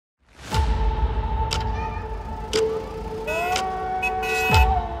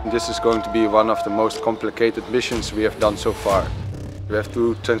This is going to be one of the most complicated missions we have done so far. We have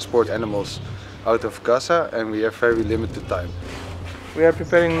to transport animals out of Gaza and we have very limited time. We are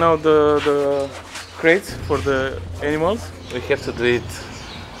preparing now the crates for the animals. We have to do it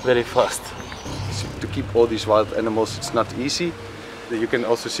very fast. To keep all these wild animals, it's not easy. You can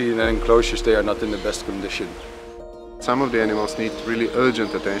also see in the enclosures they are not in the best condition. Some of the animals need really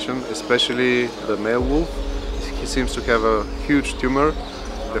urgent attention, especially the male wolf. He seems to have a huge tumor.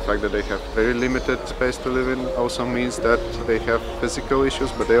 The fact that they have very limited space to live in also means that they have physical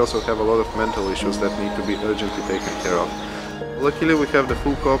issues, but they also have a lot of mental issues that need to be urgently taken care of. Luckily, we have the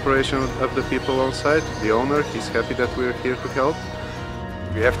full cooperation of the people on site. The owner, he's happy that we're here to help.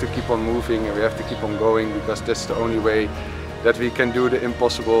 We have to keep on moving and we have to keep on going because that's the only way that we can do the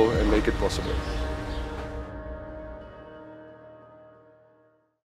impossible and make it possible.